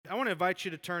I want to invite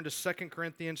you to turn to 2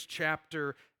 Corinthians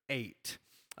chapter 8.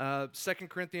 2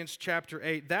 Corinthians chapter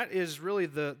 8, that is really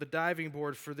the diving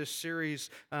board for this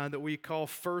series that we call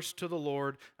First to the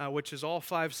Lord, which is all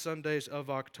 5 Sundays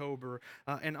of October.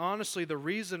 And honestly, the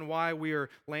reason why we are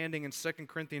landing in 2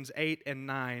 Corinthians 8 and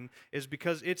 9 is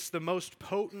because it's the most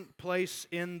potent place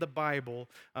in the Bible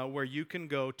where you can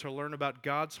go to learn about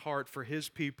God's heart for His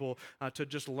people, to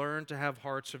just learn to have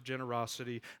hearts of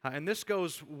generosity. And this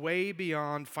goes way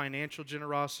beyond financial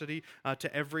generosity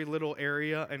to every little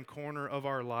area and corner of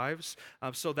our lives.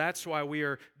 So that's why we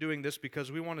are doing this,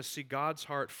 because we want to see God's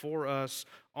heart for us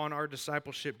on our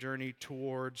discipleship journey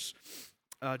towards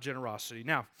generosity.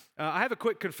 Now, I have a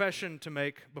quick confession to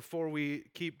make before we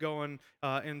keep going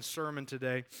in sermon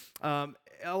today. A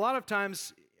lot of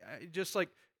times, just like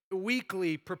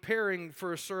weekly preparing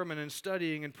for a sermon and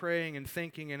studying and praying and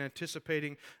thinking and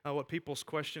anticipating what people's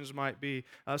questions might be.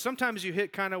 Sometimes you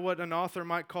hit kind of what an author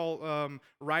might call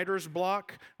writer's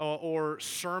block or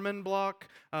sermon block,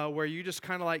 where you just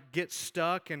kind of like get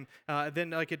stuck, and then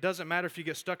like it doesn't matter if you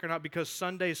get stuck or not because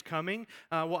Sunday's coming.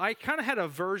 Well, I kind of had a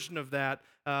version of that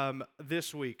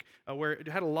this week, where it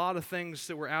had a lot of things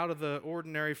that were out of the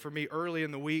ordinary for me early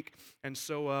in the week, and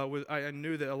so I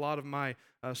knew that a lot of my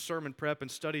sermon prep and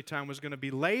study time was going to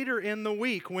be later in the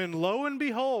week, when lo and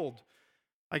behold,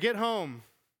 I get home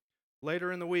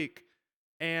later in the week,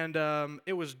 and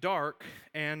it was dark,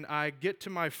 and I get to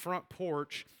my front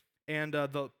porch, and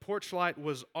the porch light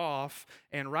was off,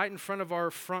 and right in front of our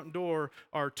front door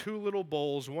are 2 little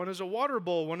bowls. One is a water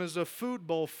bowl, one is a food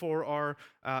bowl for our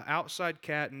outside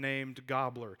cat named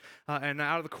Gobbler. And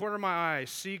out of the corner of my eye, I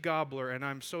see Gobbler, and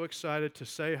I'm so excited to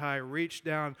say hi, reach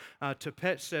down to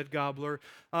pet said Gobbler,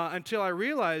 until I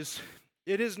realize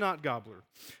it is not Gobbler.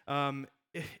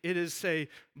 It is a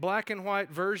black and white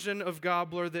version of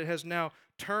Gobbler that has now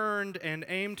turned and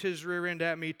aimed his rear end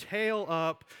at me, tail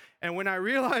up. And when I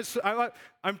realize,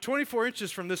 I'm 24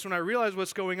 inches from this, when I realize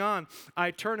what's going on, I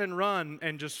turn and run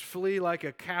and just flee like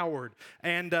a coward.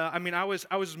 And I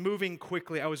was moving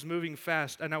quickly, I was moving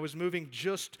fast, and I was moving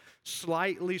just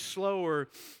slightly slower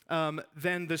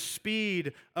than the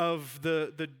speed of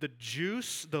the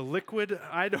juice, the liquid,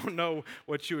 I don't know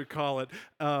what you would call it.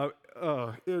 It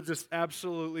was just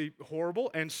absolutely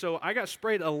horrible. And so I got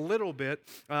sprayed a little bit.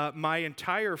 My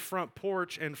entire front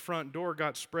porch and front door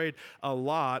got sprayed a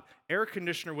lot. Air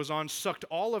conditioner was on, sucked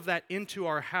all of that into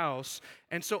our house.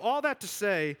 And so all that to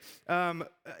say,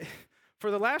 for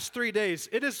the last 3 days,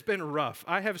 it has been rough.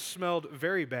 I have smelled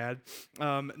very bad.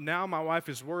 Now my wife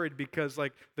is worried because,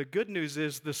 like, the good news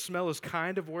is the smell is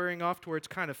kind of wearing off to where it's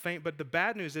kind of faint, but the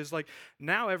bad news is, like,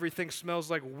 now everything smells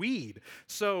like weed.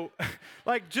 So,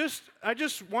 like, I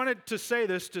just wanted to say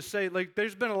this to say, like,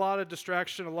 there's been a lot of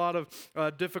distraction, a lot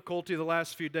of difficulty the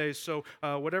last few days. So,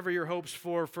 whatever your hopes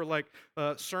for like,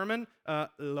 sermon,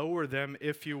 lower them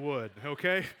if you would,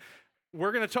 okay?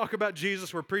 We're going to talk about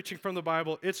Jesus. We're preaching from the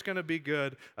Bible. It's going to be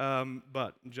good,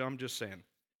 but I'm just saying.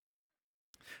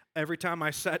 Every time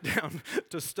I sat down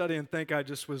to study and think, I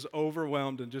just was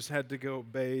overwhelmed and just had to go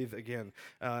bathe again.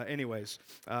 Anyways,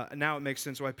 now it makes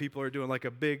sense why people are doing like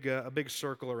a big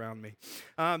circle around me.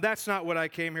 That's not what I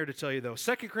came here to tell you, though.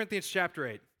 2 Corinthians chapter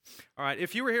 8. All right,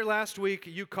 if you were here last week,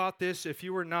 you caught this. If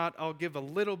you were not, I'll give a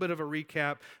little bit of a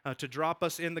recap to drop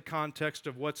us in the context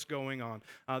of what's going on.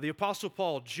 The Apostle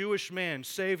Paul, Jewish man,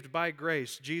 saved by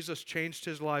grace. Jesus changed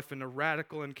his life in a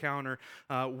radical encounter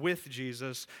with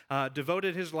Jesus,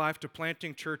 devoted his life to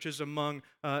planting churches among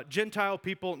Gentile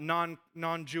people,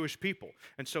 non-Jewish people.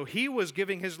 And so he was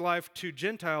giving his life to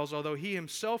Gentiles, although he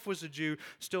himself was a Jew,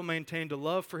 still maintained a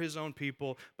love for his own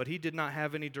people, but he did not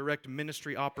have any direct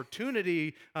ministry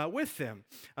opportunity with them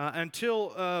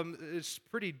until this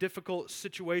pretty difficult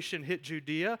situation hit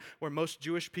Judea, where most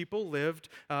Jewish people lived.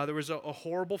 There was a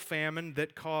horrible famine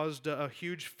that caused a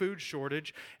huge food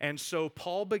shortage, and so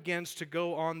Paul begins to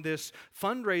go on this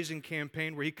fundraising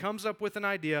campaign where he comes up with an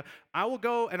idea. I will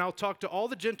go and I'll talk to all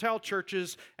the Gentile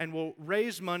churches and we'll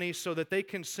raise money so that they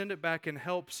can send it back and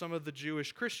help some of the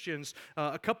Jewish Christians.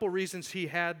 A couple reasons he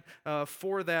had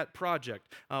for that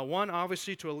project. One,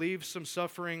 obviously, to alleviate some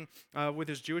suffering with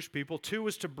his Jewish people. 2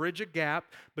 was to bridge a gap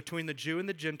between the Jew and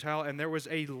the Gentile, and there was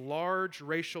a large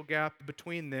racial gap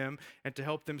between them, and to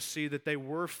help them see that they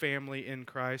were family in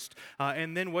Christ.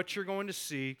 And then what you're going to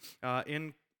see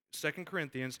in 2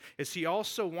 Corinthians is he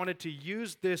also wanted to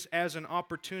use this as an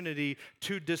opportunity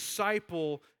to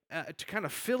disciple to kind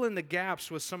of fill in the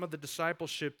gaps with some of the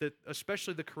discipleship that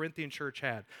especially the Corinthian church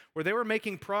had, where they were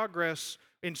making progress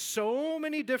in so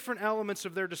many different elements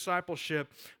of their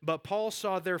discipleship, but Paul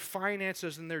saw their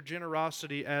finances and their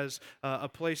generosity as a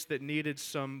place that needed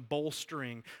some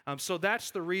bolstering. So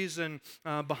that's the reason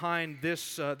behind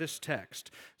this text.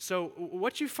 So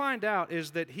what you find out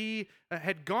is that he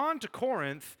had gone to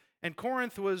Corinth. And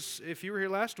Corinth was, if you were here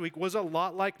last week, was a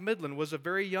lot like Midland, was a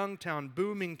very young town,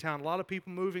 booming town, a lot of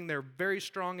people moving there, very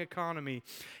strong economy.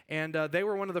 And they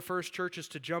were one of the first churches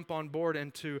to jump on board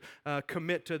and to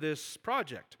commit to this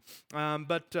project.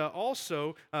 But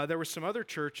also, there were some other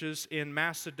churches in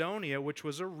Macedonia, which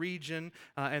was a region,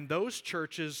 and those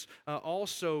churches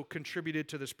also contributed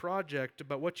to this project.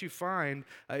 But what you find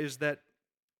is that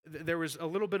there was a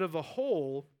little bit of a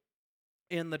hole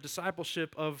in the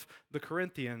discipleship of the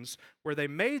Corinthians, where they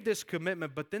made this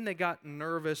commitment, but then they got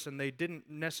nervous and they didn't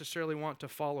necessarily want to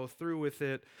follow through with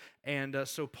it. And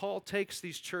so Paul takes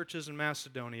these churches in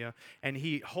Macedonia and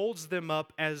he holds them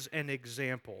up as an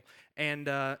example. And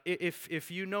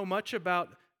if you know much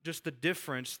about just the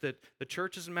difference that the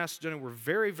churches in Macedonia were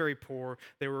very, very poor.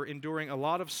 They were enduring a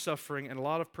lot of suffering and a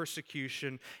lot of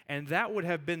persecution, and that would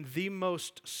have been the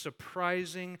most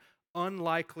surprising,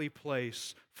 unlikely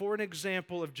place for an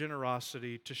example of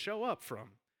generosity to show up from.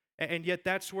 And yet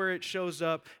that's where it shows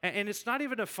up. And it's not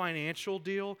even a financial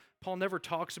deal. Paul never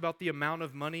talks about the amount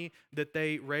of money that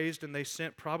they raised and they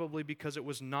sent, probably because it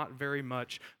was not very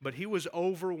much. But he was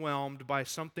overwhelmed by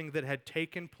something that had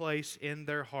taken place in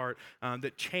their heart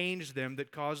that changed them,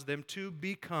 that caused them to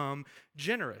become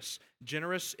generous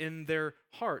in their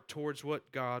heart towards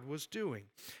what God was doing.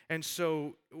 And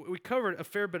so we covered a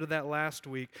fair bit of that last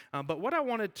week. But what I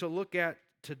wanted to look at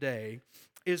today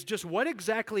is just what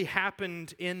exactly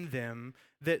happened in them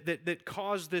that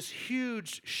caused this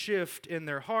huge shift in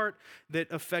their heart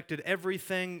that affected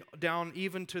everything down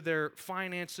even to their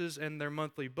finances and their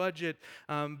monthly budget,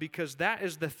 because that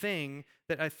is the thing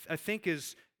that I think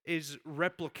is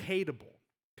replicatable.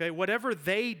 Okay, whatever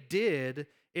they did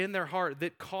in their heart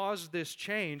that caused this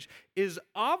change is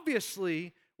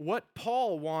obviously what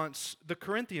Paul wants the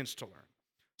Corinthians to learn.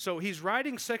 So he's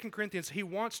writing 2 Corinthians. He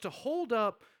wants to hold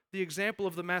up the example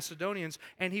of the Macedonians,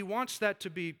 and he wants that to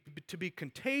be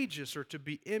contagious or to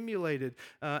be emulated.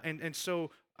 And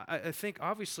so I think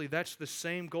obviously that's the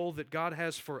same goal that God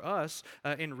has for us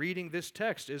in reading this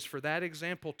text, is for that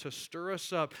example to stir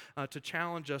us up, to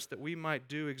challenge us that we might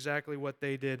do exactly what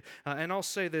they did. And I'll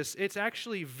say this, it's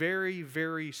actually very,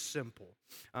 very simple.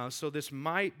 So this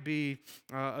might be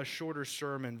a shorter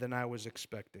sermon than I was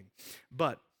expecting.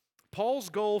 But Paul's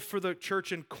goal for the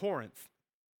church in Corinth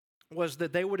was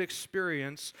that they would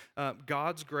experience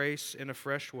God's grace in a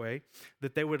fresh way,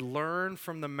 that they would learn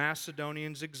from the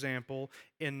Macedonians' example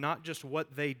in not just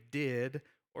what they did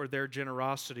or their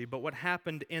generosity, but what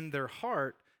happened in their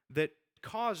heart that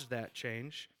caused that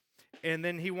change. And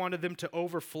then he wanted them to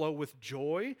overflow with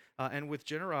joy and with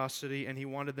generosity, and he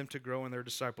wanted them to grow in their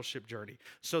discipleship journey.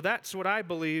 So that's what I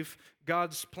believe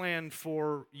God's plan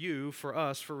for you, for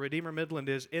us, for Redeemer Midland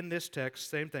is in this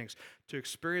text, same things, to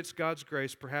experience God's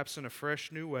grace perhaps in a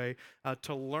fresh new way,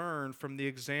 to learn from the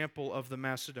example of the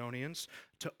Macedonians,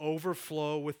 to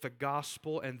overflow with the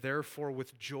gospel and therefore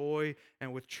with joy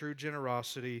and with true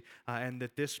generosity, and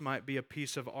that this might be a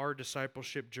piece of our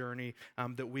discipleship journey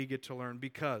that we get to learn.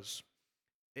 Because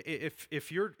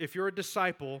if you're a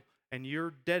disciple and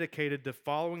you're dedicated to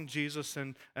following Jesus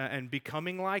and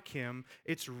becoming like Him,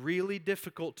 it's really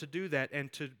difficult to do that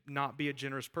and to not be a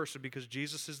generous person, because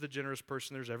Jesus is the generous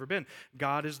person there's ever been.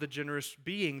 God is the generous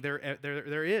being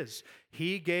there is.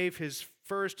 He gave His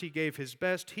first, He gave His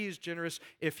best, He's generous.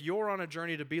 If you're on a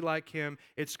journey to be like Him,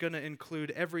 it's going to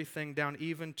include everything down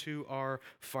even to our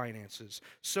finances.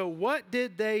 So what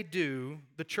did they do,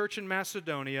 the church in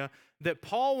Macedonia, that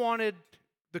Paul wanted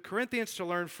the Corinthians to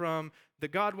learn from,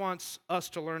 that God wants us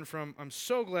to learn from? I'm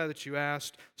so glad that you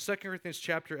asked. 2 Corinthians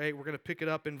chapter 8, we're going to pick it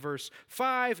up in verse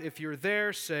 5. If you're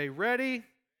there, say ready. It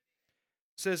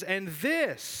says, and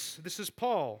this is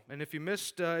Paul. And if you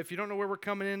don't know where we're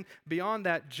coming in beyond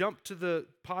that, jump to the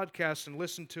podcast and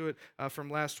listen to it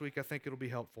from last week. I think it'll be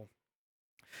helpful.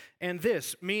 And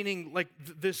this, meaning like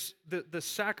this, the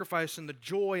sacrifice and the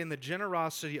joy and the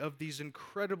generosity of these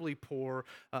incredibly poor,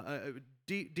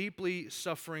 deeply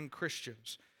suffering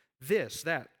Christians.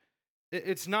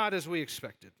 It's not as we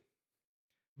expected.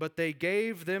 But they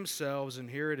gave themselves, and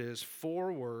here it is,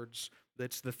 4 words,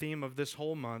 that's the theme of this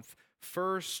whole month: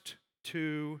 first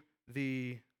to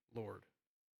the Lord,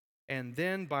 and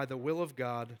then by the will of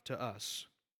God to us.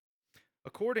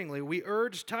 Accordingly, we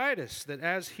urge Titus that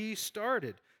as he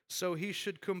started, so he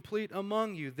should complete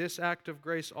among you this act of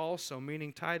grace also,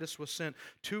 meaning Titus was sent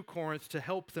to Corinth to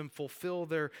help them fulfill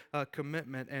their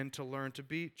commitment and to learn to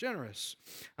be generous.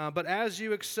 But as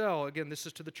you excel, again, this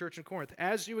is to the church in Corinth,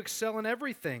 as you excel in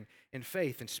everything, in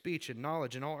faith, in speech, in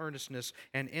knowledge, in all earnestness,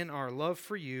 and in our love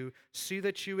for you, see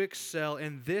that you excel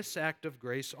in this act of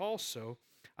grace also.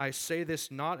 I say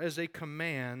this not as a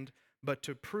command, but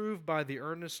to prove by the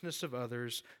earnestness of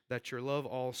others that your love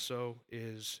also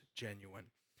is genuine.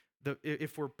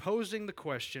 If we're posing the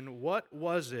question, what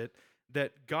was it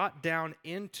that got down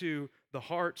into the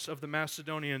hearts of the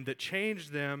Macedonian that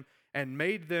changed them and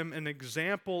made them an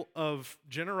example of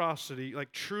generosity,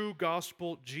 like true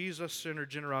gospel, Jesus-centered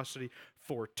generosity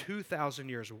for 2,000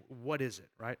 years? What is it,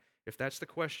 right? If that's the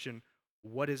question,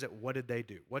 what is it? What did they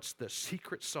do? What's the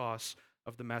secret sauce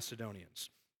of the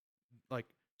Macedonians? Like,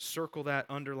 circle that,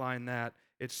 underline that.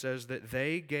 It says that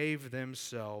they gave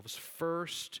themselves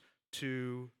first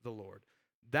to the Lord.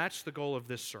 That's the goal of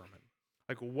this sermon.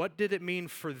 Like, what did it mean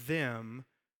for them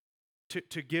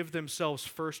to give themselves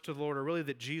first to the Lord, or really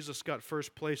that Jesus got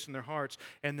first place in their hearts?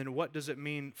 And then what does it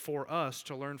mean for us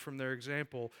to learn from their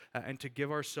example and to give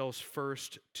ourselves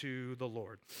first to the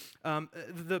Lord?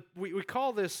 We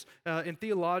call this, in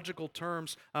theological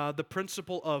terms, the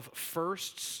principle of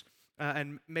firsts.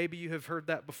 And maybe you have heard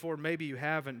that before, maybe you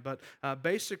haven't, but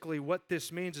basically what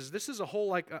this means is this is a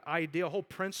whole idea, a whole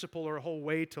principle, or a whole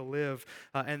way to live.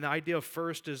 And the idea of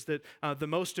first is that the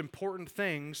most important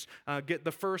things get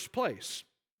the first place.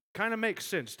 Kind of makes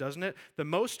sense, doesn't it? The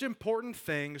most important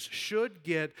things should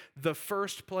get the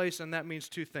first place, and that means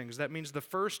two things. That means the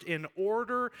first in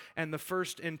order and the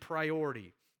first in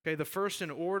priority. Okay, the first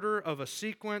in order of a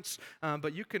sequence,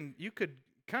 but you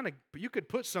could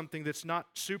put something that's not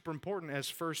super important as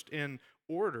first in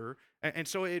order. And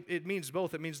so it means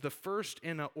both. It means the first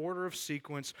in an order of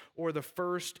sequence or the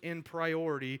first in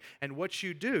priority. And what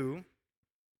you do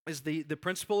is the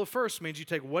principle of first means you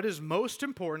take what is most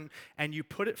important and you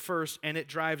put it first, and it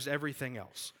drives everything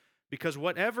else. Because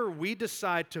whatever we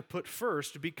decide to put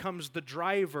first becomes the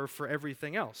driver for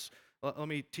everything else. Let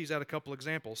me tease out a couple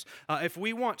examples. If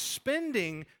we want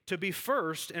spending to be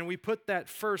first, and we put that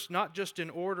first not just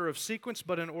in order of sequence,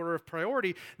 but in order of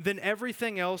priority, then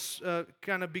everything else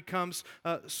kind of becomes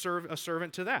a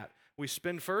servant to that. We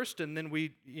spend first, and then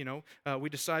we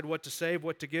decide what to save,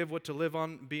 what to give, what to live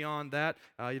on beyond that.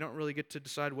 You don't really get to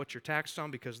decide what you're taxed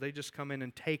on because they just come in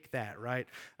and take that, right?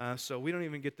 So we don't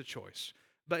even get the choice.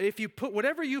 But if you put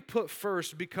whatever you put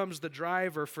first becomes the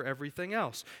driver for everything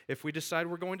else. If we decide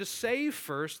we're going to save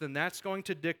first, then that's going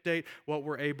to dictate what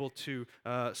we're able to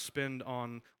spend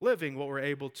on living, what we're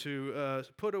able to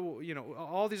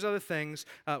all these other things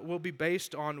will be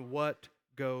based on what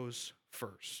goes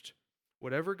first.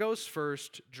 Whatever goes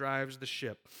first drives the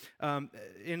ship.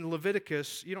 In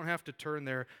Leviticus, you don't have to turn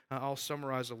there. I'll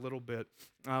summarize a little bit.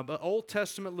 But Old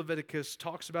Testament Leviticus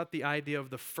talks about the idea of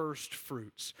the first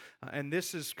fruits. And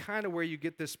this is kind of where you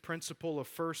get this principle of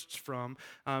firsts from,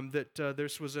 that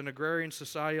this was an agrarian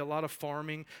society, a lot of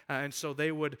farming, and so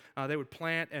they would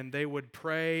plant and they would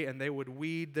pray and they would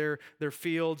weed their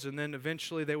fields, and then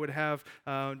eventually they would have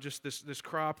just this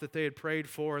crop that they had prayed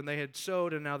for and they had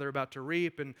sowed, and now they're about to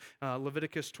reap. And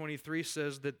Leviticus 23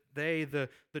 says that they, the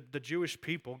Jewish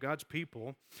people, God's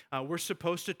people, were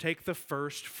supposed to take the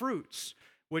first fruits,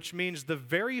 which means the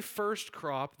very first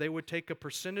crop, they would take a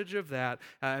percentage of that,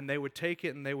 and they would take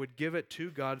it and they would give it to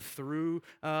God through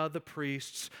the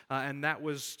priests, and that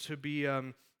was to be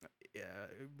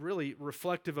really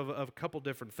reflective of a couple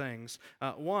different things.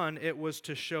 One, it was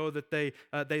to show that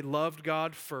they loved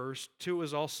God first. Two,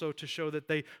 was also to show that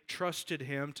they trusted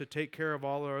Him to take care of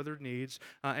all their other needs,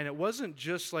 and it wasn't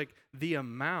just like the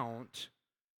amount,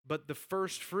 but the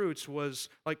first fruits was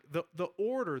like the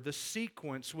order, the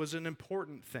sequence was an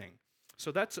important thing.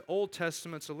 So that's Old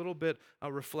Testament. It's a little bit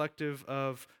reflective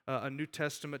of a New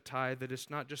Testament tithe, that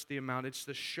it's not just the amount, it's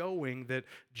the showing that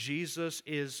Jesus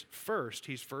is first.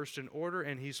 He's first in order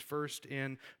and He's first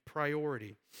in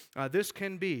priority. This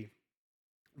can be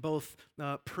both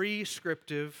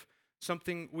prescriptive,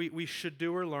 something we should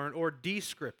do or learn, or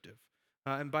descriptive.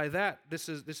 And by that, this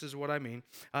is what I mean.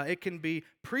 It can be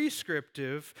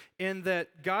prescriptive in that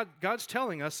God's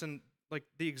telling us, and like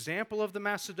the example of the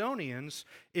Macedonians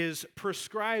is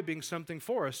prescribing something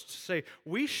for us to say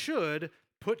we should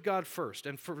put God first.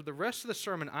 And for the rest of the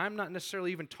sermon, I'm not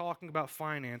necessarily even talking about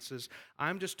finances.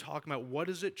 I'm just talking about what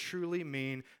does it truly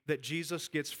mean that Jesus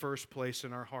gets first place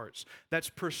in our hearts. That's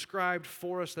prescribed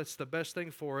for us. That's the best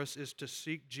thing for us, is to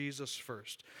seek Jesus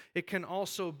first. It can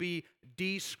also be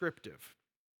descriptive.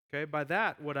 Okay, by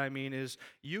that, what I mean is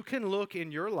you can look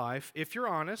in your life, if you're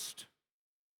honest,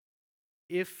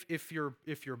 if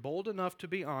you're bold enough to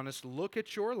be honest, look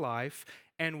at your life,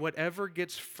 and whatever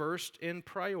gets first in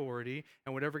priority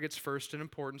and whatever gets first in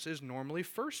importance is normally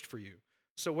first for you.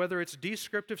 So whether it's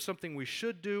descriptive, something we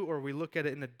should do, or we look at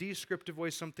it in a descriptive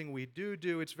way, something we do,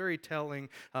 it's very telling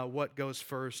what goes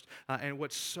first. And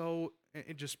what's so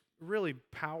just really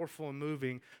powerful and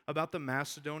moving about the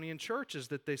Macedonian church is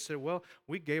that they said, well,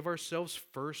 we gave ourselves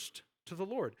first to the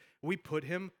Lord. We put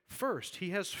him first.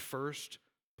 He has first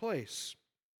place.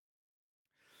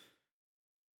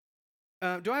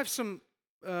 Do I have some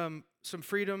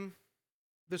freedom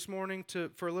this morning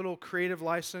for a little creative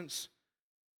license?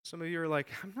 Some of you are like,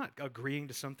 I'm not agreeing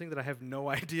to something that I have no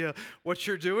idea what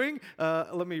you're doing.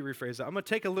 Let me rephrase that. I'm going to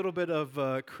take a little bit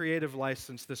of creative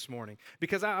license this morning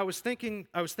because I was thinking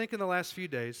the last few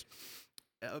days.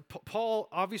 Paul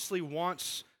obviously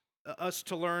wants us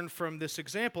to learn from this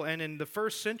example, and in the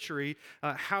first century,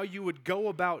 how you would go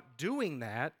about doing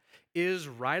that is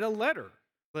write a letter.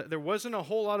 There wasn't a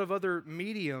whole lot of other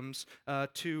mediums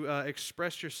to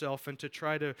express yourself and to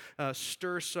try to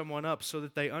stir someone up so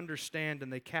that they understand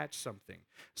and they catch something.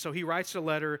 So he writes a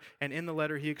letter, and in the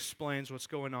letter he explains what's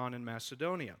going on in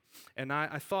Macedonia. And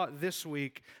I thought this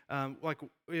week,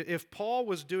 if Paul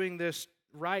was doing this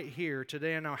right here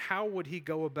today and now, how would he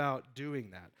go about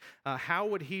doing that? How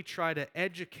would he try to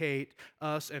educate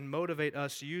us and motivate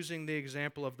us using the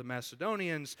example of the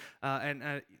Macedonians?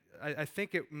 I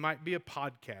think it might be a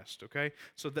podcast, okay?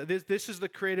 So this is the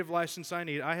creative license I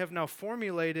need. I have now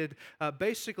formulated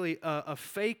basically a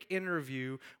fake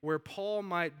interview where Paul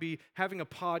might be having a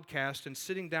podcast and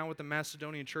sitting down with the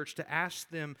Macedonian church to ask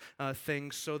them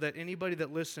things so that anybody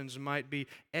that listens might be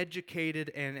educated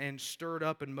and stirred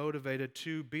up and motivated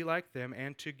to be like them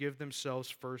and to give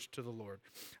themselves first to the Lord.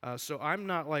 So I'm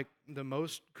not like the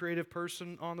most creative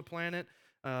person on the planet.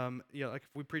 Like if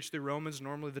we preach through Romans,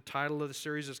 normally the title of the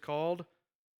series is called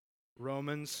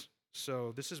Romans.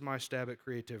 So this is my stab at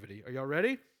creativity. Are y'all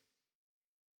ready?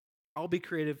 I'll be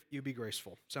creative, you be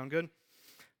graceful. Sound good?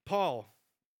 Paul,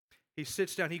 he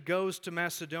sits down, he goes to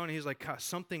Macedonia. He's like, God,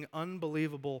 something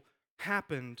unbelievable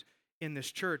happened in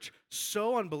this church.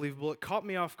 So unbelievable, it caught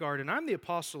me off guard. And I'm the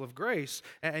apostle of grace,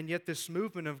 and yet this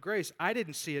movement of grace, I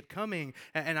didn't see it coming.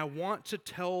 And I want to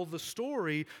tell the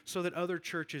story so that other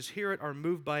churches hear it, are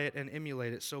moved by it, and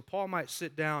emulate it. So Paul might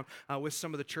sit down with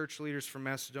some of the church leaders from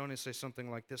Macedonia and say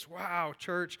something like this: wow,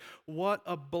 church, what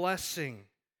a blessing.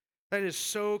 That is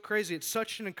so crazy. It's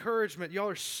such an encouragement. Y'all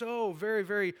are so very,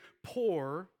 very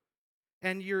poor,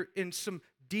 and you're in some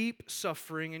deep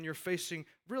suffering, and you're facing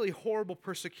really horrible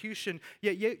persecution,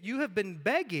 yet you have been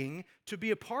begging to be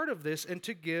a part of this and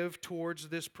to give towards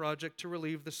this project to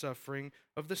relieve the suffering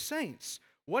of the saints.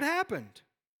 What happened?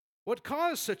 What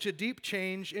caused such a deep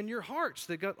change in your hearts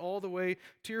that got all the way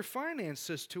to your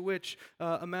finances? To which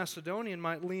a Macedonian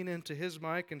might lean into his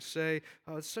mic and say,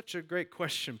 oh, it's such a great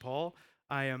question, Paul.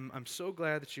 I'm so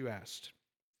glad that you asked.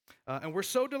 And we're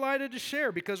so delighted to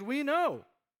share because we know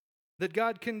that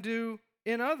God can do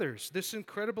in others this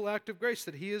incredible act of grace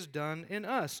that he has done in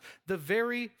us. The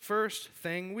very first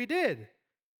thing we did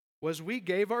was we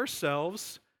gave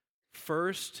ourselves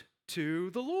first to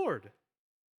the Lord.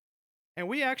 And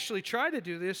we actually try to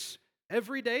do this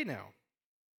every day now.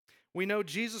 We know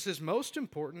Jesus is most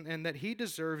important and that he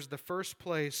deserves the first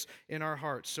place in our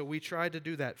hearts. So we try to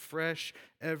do that fresh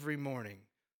every morning.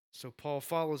 So Paul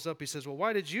follows up. He says, well,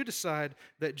 why did you decide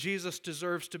that Jesus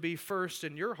deserves to be first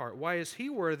in your heart? Why is he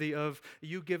worthy of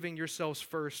you giving yourselves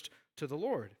first to the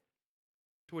Lord?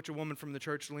 To which a woman from the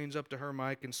church leans up to her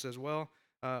mic and says, well,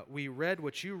 we read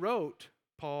what you wrote,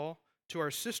 Paul, to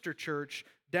our sister church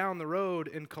down the road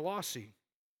in Colossae.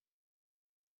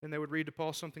 And they would read to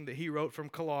Paul something that he wrote from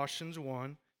Colossians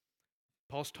 1.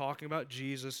 Paul's talking about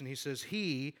Jesus, and he says,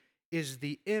 he is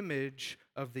the image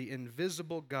of the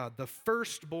invisible God, the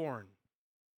firstborn.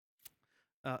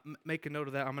 Make a note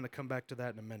of that. I'm going to come back to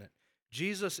that in a minute.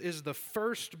 Jesus is the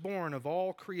firstborn of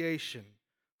all creation,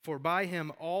 for by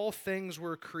him all things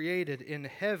were created in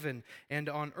heaven and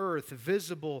on earth,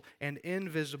 visible and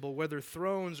invisible, whether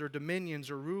thrones or dominions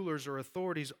or rulers or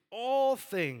authorities. All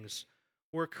things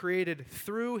were created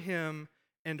through him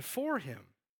and for him.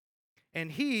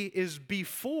 And he is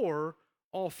before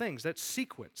all things. That's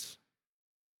sequence.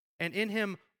 And in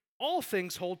him, all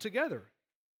things hold together.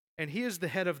 And he is the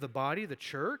head of the body, the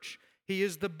church. He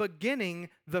is the beginning,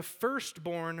 the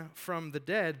firstborn from the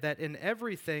dead, that in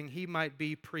everything he might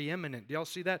be preeminent. Do y'all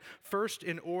see that? First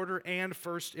in order and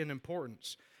first in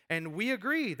importance. And we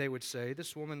agree, they would say,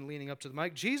 this woman leaning up to the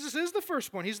mic, Jesus is the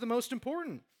firstborn. He's the most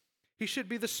important. He should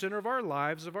be the center of our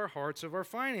lives, of our hearts, of our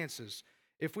finances.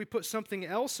 If we put something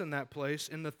else in that place,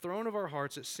 in the throne of our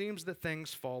hearts, it seems that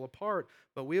things fall apart.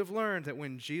 But we have learned that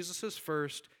when Jesus is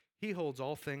first, he holds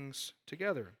all things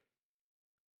together.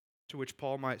 To which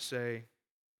Paul might say,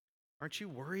 aren't you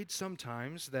worried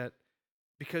sometimes that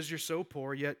because you're so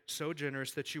poor yet so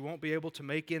generous that you won't be able to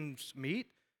make ends meet?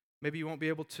 Maybe you won't be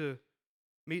able to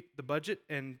meet the budget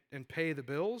and pay the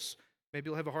bills. Maybe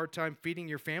you'll have a hard time feeding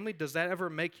your family. Does that ever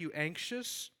make you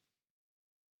anxious?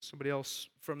 Somebody else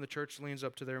from the church leans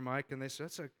up to their mic and they say,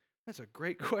 that's a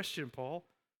great question, Paul.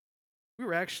 We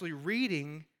were actually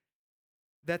reading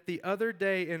that the other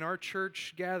day in our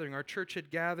church gathering, our church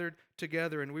had gathered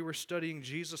together and we were studying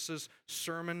Jesus'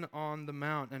 Sermon on the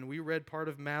Mount, and we read part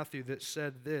of Matthew that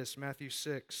said this, Matthew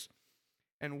 6.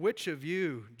 And which of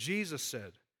you, Jesus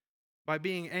said, by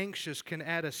being anxious can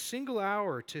add a single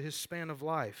hour to his span of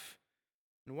life?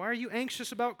 And why are you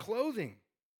anxious about clothing?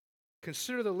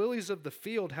 Consider the lilies of the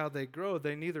field, how they grow.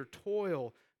 They neither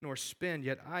toil nor spin.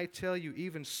 Yet I tell you,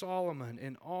 even Solomon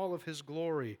in all of his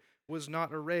glory was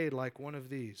not arrayed like one of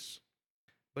these.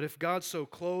 But if God so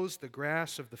clothes the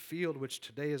grass of the field, which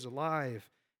today is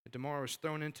alive and tomorrow is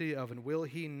thrown into the oven, will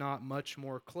he not much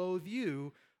more clothe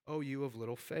you, O you of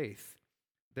little faith?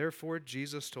 Therefore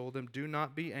Jesus told them, do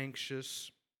not be anxious,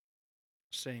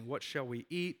 saying, what shall we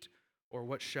eat, or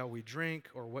what shall we drink,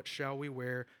 or what shall we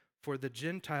wear? For the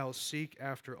Gentiles seek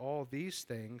after all these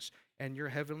things, and your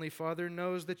heavenly Father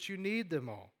knows that you need them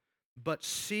all. But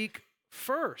seek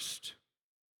first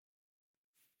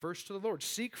to the Lord.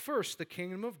 Seek first the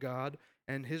kingdom of God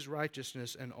and his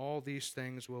righteousness, and all these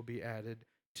things will be added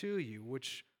to you.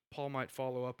 Which Paul might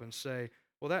follow up and say,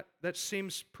 well, that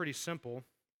seems pretty simple.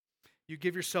 You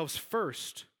give yourselves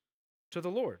first to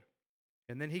the Lord,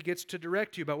 and then he gets to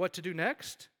direct you about what to do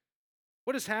next.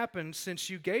 What has happened since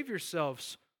you gave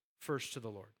yourselves first to the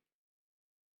Lord?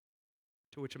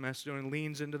 To which a Macedonian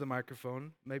leans into the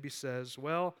microphone, maybe says,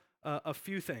 well, a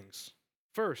few things.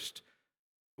 First,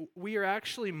 we are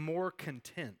actually more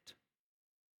content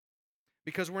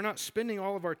because we're not spending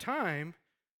all of our time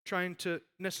trying to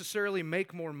necessarily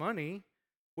make more money.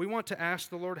 We want to ask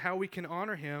the Lord how we can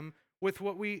honor him with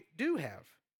what we do have.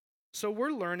 So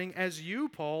we're learning, as you,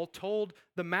 Paul, told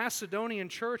the Macedonian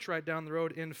church right down the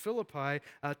road in Philippi,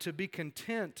 to be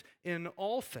content in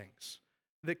all things.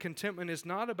 That contentment is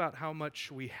not about how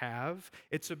much we have,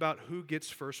 it's about who gets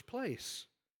first place.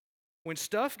 When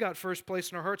stuff got first place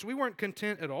in our hearts, we weren't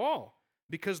content at all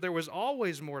because there was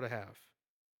always more to have.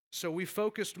 So we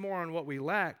focused more on what we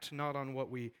lacked, not on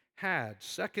what we had.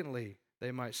 Secondly,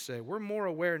 they might say, we're more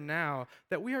aware now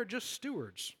that we are just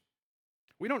stewards.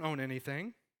 We don't own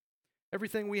anything.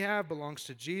 Everything we have belongs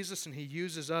to Jesus, and he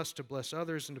uses us to bless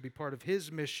others and to be part of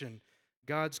his mission.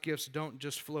 God's gifts don't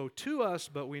just flow to us,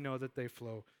 but we know that they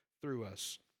flow through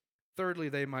us. Thirdly,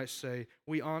 they might say,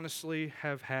 we honestly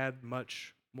have had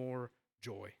much more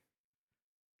joy.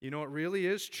 You know, it really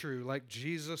is true. Like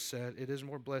Jesus said, it is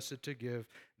more blessed to give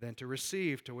than to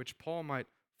receive, to which Paul might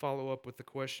follow up with the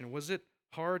question, was it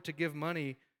hard to give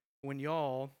money when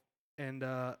y'all, and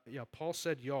Paul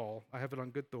said y'all, I have it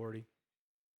on good authority.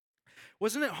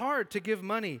 Wasn't it hard to give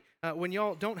money when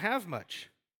y'all don't have much?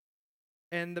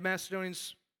 And the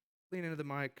Macedonians lean into the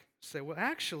mic, say, well,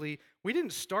 actually, we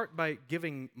didn't start by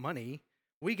giving money.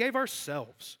 We gave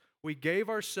ourselves. We gave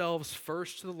ourselves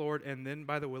first to the Lord and then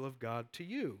by the will of God to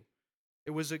you.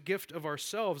 It was a gift of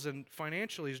ourselves, and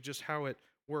financially is just how it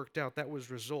worked out. That was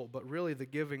result. But really the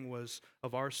giving was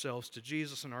of ourselves to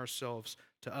Jesus and ourselves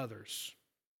to others.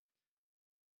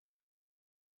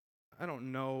 I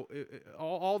don't know.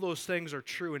 All those things are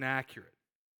true and accurate.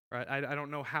 Right? I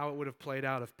don't know how it would have played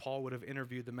out if Paul would have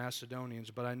interviewed the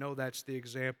Macedonians, but I know that's the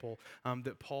example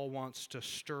that Paul wants to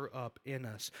stir up in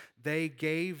us. They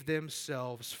gave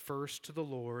themselves first to the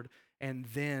Lord and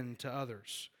then to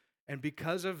others. And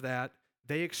because of that,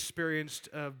 they experienced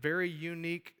a very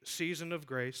unique season of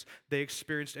grace. They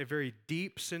experienced a very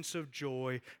deep sense of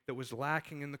joy that was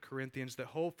lacking in the Corinthians, that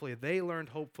hopefully they learned,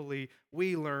 hopefully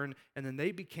we learn, and then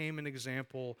they became an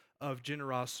example of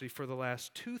generosity for the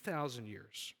last 2,000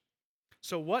 years.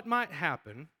 So what might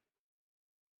happen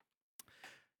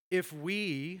if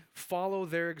we follow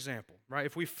their example, right?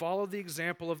 If we follow the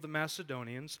example of the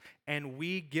Macedonians and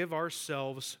we give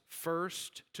ourselves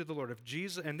first to the Lord. If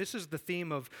Jesus, and this is the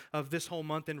theme of this whole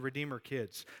month in Redeemer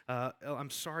Kids. I'm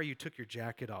sorry you took your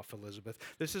jacket off, Elizabeth.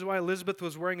 This is why Elizabeth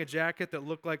was wearing a jacket that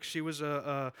looked like she was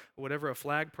a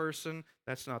flag person.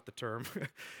 That's not the term.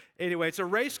 Anyway, it's a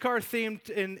race car themed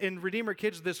in Redeemer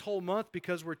Kids this whole month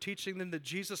because we're teaching them that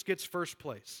Jesus gets first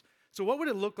place. So what would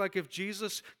it look like if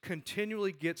Jesus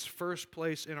continually gets first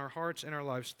place in our hearts and our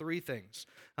lives? Three things.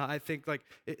 I think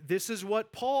this is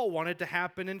what Paul wanted to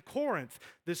happen in Corinth.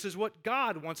 This is what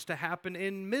God wants to happen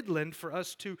in Midland for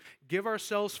us to give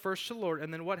ourselves first to the Lord.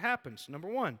 And then what happens? Number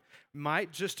one,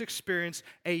 might just experience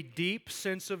a deep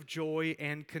sense of joy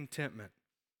and contentment.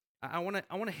 I want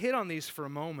to hit on these for a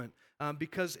moment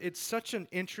because it's such an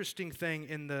interesting thing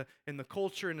in the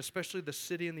culture and especially the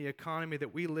city and the economy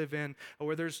that we live in,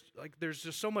 where there's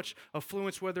just so much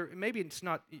affluence. Whether maybe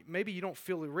you don't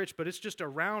feel rich, but it's just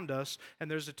around us, and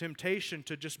there's a temptation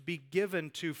to just be given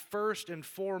to first and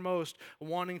foremost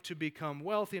wanting to become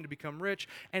wealthy and to become rich.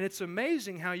 And it's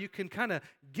amazing how you can kind of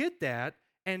get that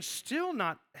and still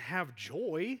not have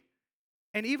joy,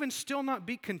 and even still not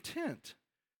be content.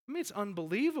 I mean, it's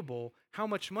unbelievable how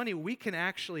much money we can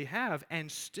actually have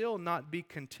and still not be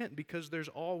content because there's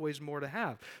always more to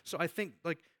have. So I think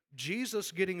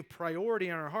Jesus getting priority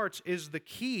in our hearts is the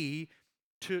key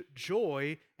to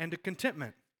joy and to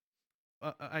contentment.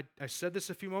 I said this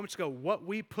a few moments ago. What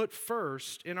we put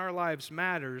first in our lives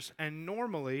matters, and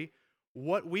normally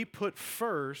what we put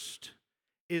first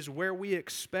is where we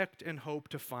expect and hope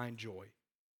to find joy.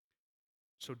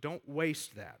 So don't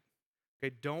waste that.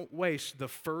 Okay, don't waste the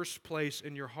first place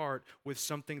in your heart with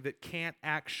something that can't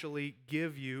actually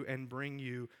give you and bring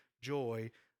you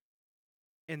joy.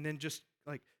 And then just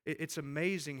it's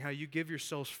amazing how you give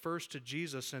yourselves first to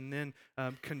Jesus, and then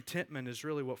contentment is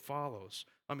really what follows.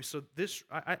 I mean, so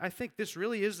I think this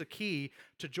really is the key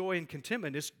to joy and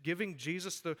contentment, is giving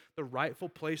Jesus the rightful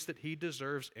place that he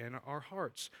deserves in our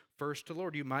hearts. First to the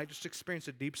Lord, you might just experience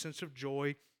a deep sense of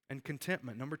joy and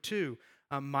contentment. Number two,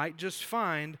 might just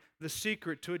find the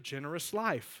secret to a generous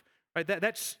life. Right?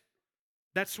 That's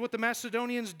what the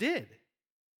Macedonians did.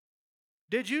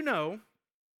 Did you know,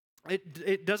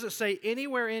 it doesn't say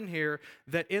anywhere in here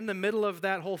that in the middle of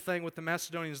that whole thing with the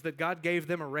Macedonians that God gave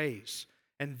them a raise.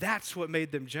 And that's what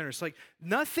made them generous.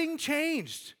 Nothing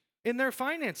changed in their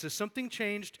finances. Something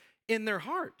changed in their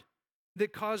heart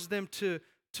that caused them to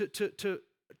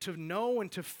know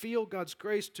and to feel God's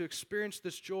grace, to experience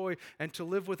this joy, and to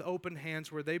live with open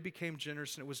hands, where they became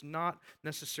generous, and it was not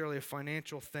necessarily a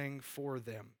financial thing for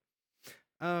them.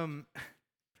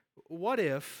 What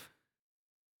if,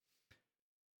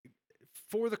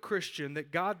 for the Christian, that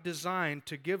God designed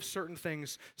to give certain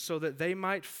things so that they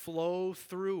might flow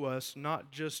through us,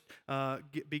 not just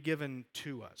be given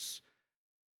to us?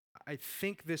 I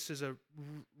think this is a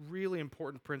really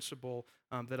important principle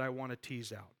that I want to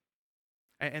tease out.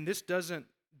 And this doesn't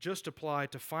just apply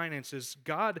to finances.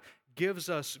 God gives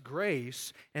us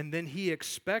grace, and then he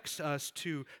expects us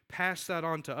to pass that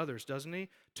on to others, doesn't he?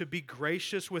 To be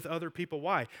gracious with other people.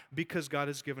 Why? Because God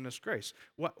has given us grace.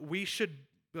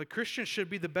 Christians should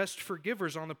be the best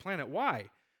forgivers on the planet. Why?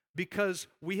 Because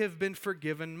we have been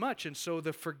forgiven much, and so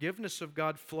the forgiveness of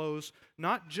God flows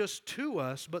not just to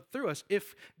us, but through us.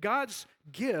 If God's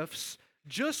gifts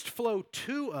just flow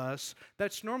to us,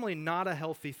 that's normally not a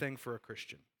healthy thing for a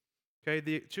Christian. Okay,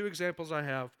 the two examples I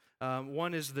have,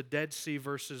 one is the Dead Sea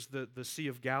versus the Sea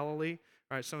of Galilee.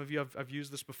 All right, some of you have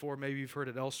used this before, maybe you've heard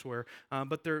it elsewhere,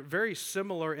 but they're very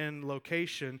similar in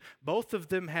location. Both of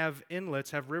them have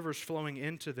inlets, have rivers flowing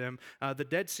into them. The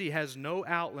Dead Sea has no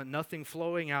outlet, nothing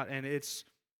flowing out, and it's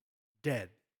dead,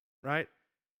 right?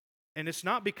 And it's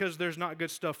not because there's not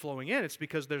good stuff flowing in, it's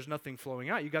because there's nothing flowing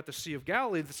out. You got the Sea of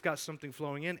Galilee that's got something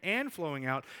flowing in and flowing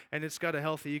out, and it's got a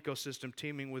healthy ecosystem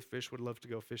teeming with fish. Would love to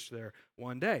go fish there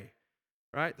one day,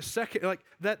 right? The second,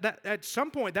 that at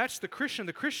some point, that's the Christian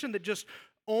that just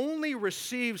only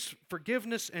receives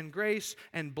forgiveness and grace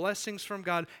and blessings from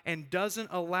God and doesn't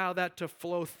allow that to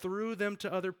flow through them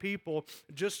to other people,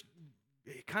 just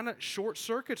kind of short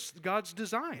circuits God's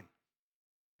design.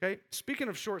 Okay, speaking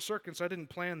of short circuits, I didn't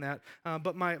plan that,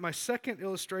 but my second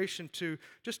illustration to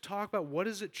just talk about what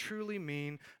does it truly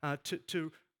mean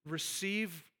to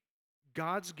receive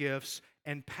God's gifts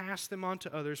and pass them on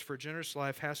to others for a generous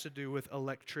life has to do with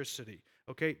electricity.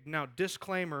 Okay, now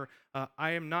disclaimer,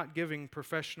 I am not giving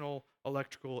professional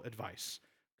electrical advice.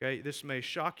 Okay, this may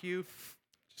shock you.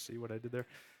 See what I did there?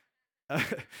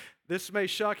 This may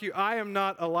shock you. I am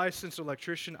not a licensed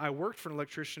electrician. I worked for an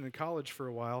electrician in college for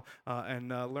a while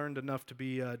and learned enough to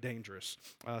be dangerous.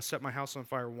 Set my house on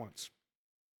fire once,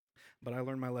 but I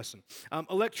learned my lesson.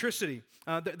 Electricity.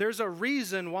 There's a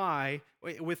reason why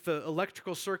with the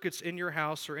electrical circuits in your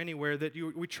house or anywhere that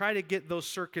we try to get those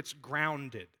circuits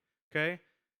grounded, okay?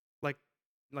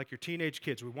 Like your teenage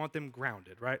kids. We want them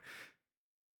grounded, right?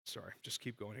 Sorry, just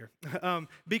keep going here.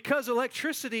 Because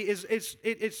electricity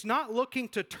it's not looking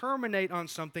to terminate on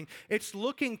something. It's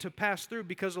looking to pass through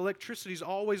because electricity is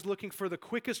always looking for the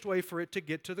quickest way for it to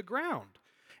get to the ground.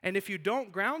 And if you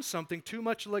don't ground something, too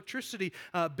much electricity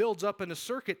builds up in a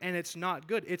circuit, and it's not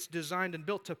good. It's designed and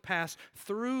built to pass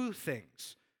through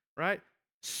things, right?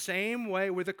 Same way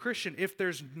with a Christian. If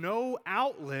there's no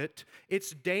outlet,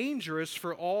 it's dangerous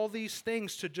for all these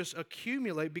things to just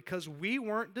accumulate because we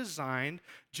weren't designed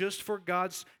just for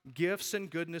God's gifts and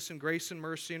goodness and grace and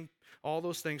mercy and all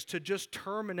those things to just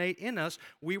terminate in us.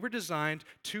 We were designed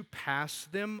to pass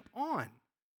them on.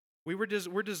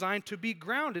 We're designed to be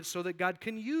grounded so that God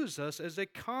can use us as a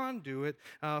conduit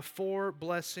for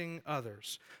blessing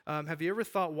others. Have you ever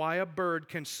thought why a bird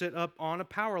can sit up on a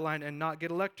power line and not get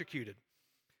electrocuted?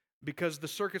 Because the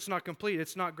circuit's not complete,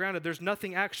 it's not grounded. There's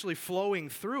nothing actually flowing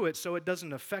through it, so it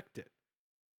doesn't affect it.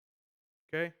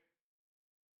 Okay?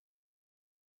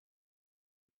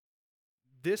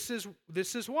 This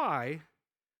is why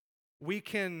we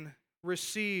can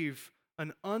receive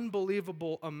an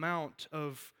unbelievable amount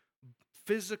of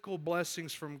physical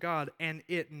blessings from God and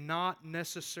it not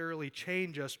necessarily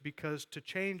change us, because to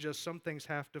change us, some things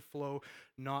have to flow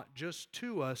not just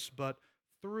to us, but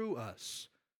through us.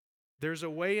 There's a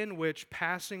way in which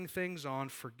passing things on,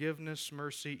 forgiveness,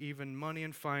 mercy, even money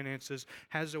and finances,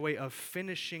 has a way of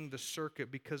finishing the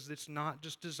circuit because it's not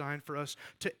just designed for us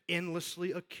to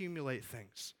endlessly accumulate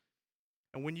things.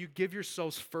 And when you give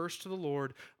yourselves first to the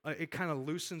Lord, it kind of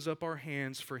loosens up our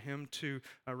hands for Him to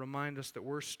remind us that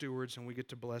we're stewards and we get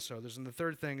to bless others. And the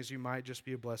third thing is you might just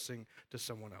be a blessing to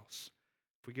someone else.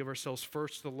 If we give ourselves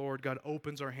first to the Lord, God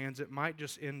opens our hands. It might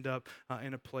just end up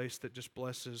in a place that just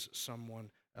blesses someone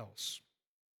else.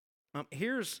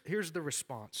 Here's the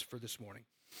response for this morning.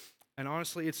 And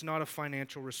honestly, it's not a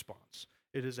financial response.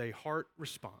 It is a heart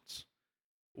response.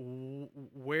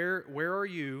 Where are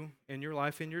you in your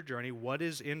life, in your journey? What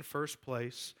is in first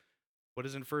place? What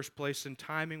is in first place in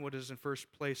timing? What is in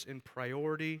first place in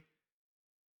priority?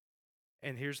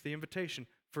 And here's the invitation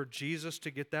for Jesus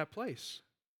to get that place.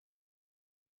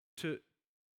 To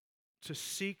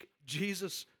seek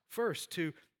Jesus first,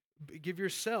 to give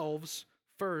yourselves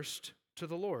first to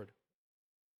the Lord.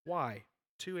 Why?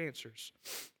 2 answers.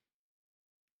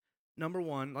 Number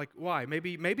one, like why?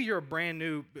 Maybe you're a brand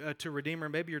new to Redeemer.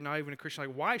 Maybe you're not even a Christian.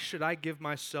 Like, why should I give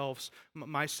myself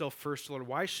first to the Lord?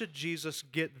 Why should Jesus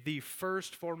get the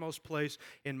first, foremost place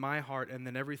in my heart, and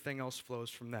then everything else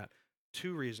flows from that?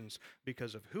 2 reasons: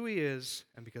 because of who He is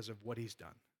and because of what He's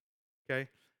done. Okay.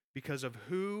 Because of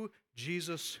who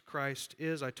Jesus Christ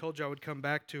is. I told you I would come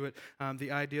back to it.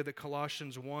 The idea that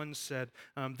Colossians 1 said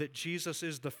that Jesus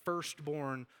is the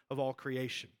firstborn of all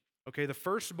creation. Okay, the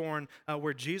firstborn,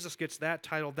 where Jesus gets that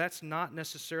title, that's not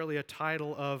necessarily a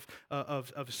title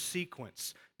of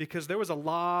sequence, because there was a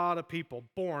lot of people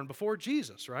born before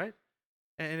Jesus, right?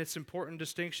 And it's an important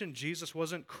distinction. Jesus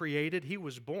wasn't created, He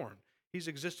was born. He's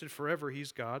existed forever,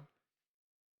 He's God.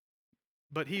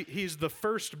 But He's the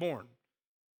firstborn.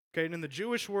 Okay, and in the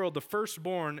Jewish world, the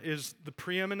firstborn is the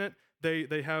preeminent.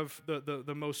 They have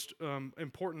the most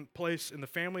important place in the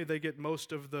family. They get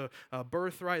most of the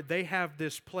birthright. They have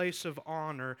this place of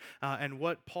honor. And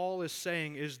what Paul is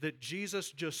saying is that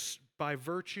Jesus, just by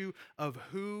virtue of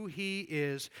who He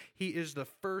is the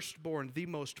firstborn, the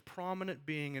most prominent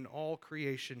being in all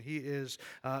creation. He is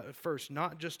first,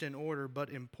 not just in order, but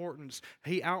importance.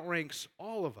 He outranks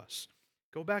all of us.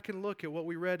 Go back and look at what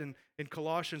we read in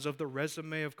Colossians of the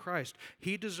resume of Christ.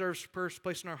 He deserves first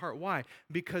place in our heart. Why?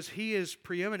 Because He is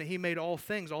preeminent. He made all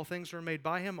things. All things are made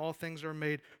by Him. All things are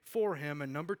made for Him.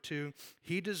 And number 2,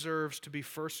 He deserves to be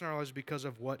first in our lives because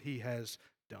of what He has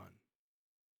done.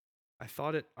 I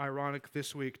thought it ironic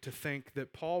this week to think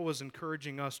that Paul was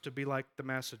encouraging us to be like the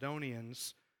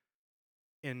Macedonians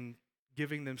in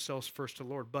giving themselves first to the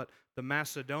Lord. But the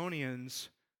Macedonians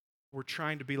were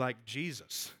trying to be like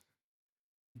Jesus.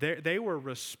 They were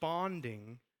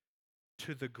responding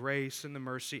to the grace and the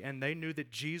mercy, and they knew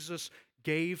that Jesus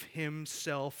gave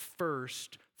Himself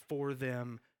first for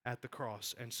them at the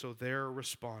cross, and so they're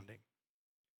responding.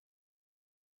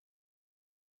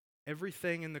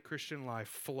 Everything in the Christian life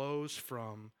flows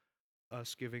from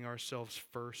us giving ourselves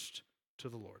first to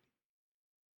the Lord,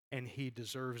 and He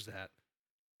deserves that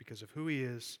because of who He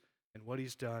is and what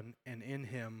He's done, and in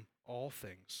Him all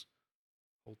things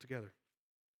hold together.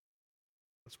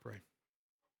 Let's pray.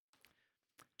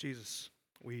 Jesus,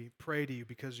 we pray to You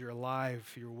because You're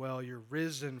alive, You're well, You're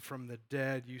risen from the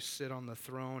dead. You sit on the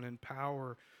throne in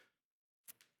power,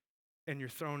 and Your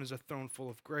throne is a throne full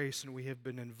of grace, and we have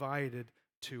been invited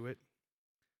to it.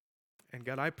 And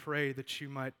God, I pray that You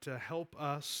might help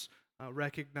us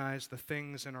recognize the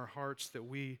things in our hearts that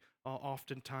we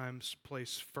oftentimes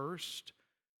place first,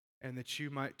 and that you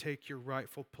might take your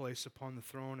rightful place upon the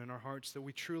throne in our hearts, that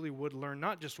we truly would learn,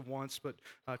 not just once, but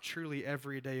truly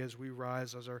every day as we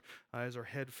rise, as our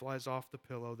head flies off the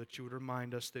pillow, that you would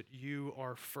remind us that you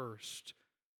are first,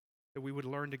 that we would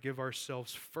learn to give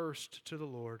ourselves first to the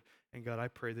Lord. And God, I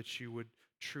pray that you would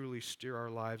truly steer our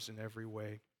lives in every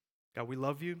way. God, we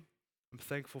love you. I'm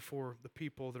thankful for the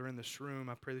people that are in this room.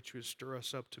 I pray that you would stir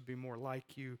us up to be more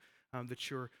like you, that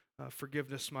your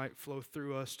forgiveness might flow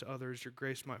through us to others, your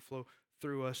grace might flow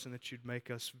through us, and that you'd make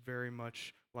us very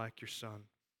much like your Son.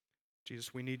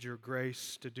 Jesus, we need your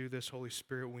grace to do this. Holy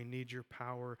Spirit, we need your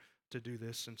power to do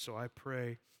this. And so I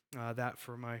pray that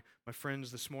for my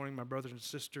friends this morning, my brothers and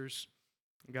sisters.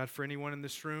 God, for anyone in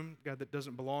this room, God, that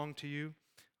doesn't belong to you,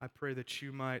 I pray that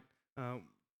you might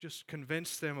just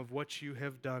convince them of what you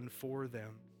have done for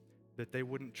them, that they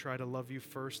wouldn't try to love you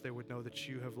first. They would know that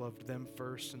you have loved them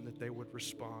first, and that they would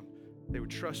respond. They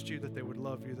would trust you, that they would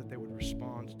love you, that they would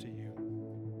respond to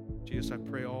you. Jesus, I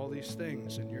pray all these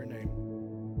things in your name.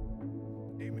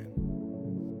 Amen.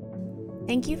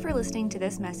 Thank you for listening to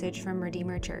this message from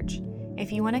Redeemer Church.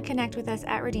 If you want to connect with us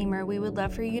at Redeemer, we would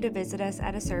love for you to visit us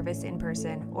at a service in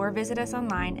person or visit us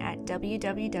online at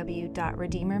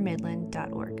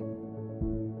www.redeemermidland.org.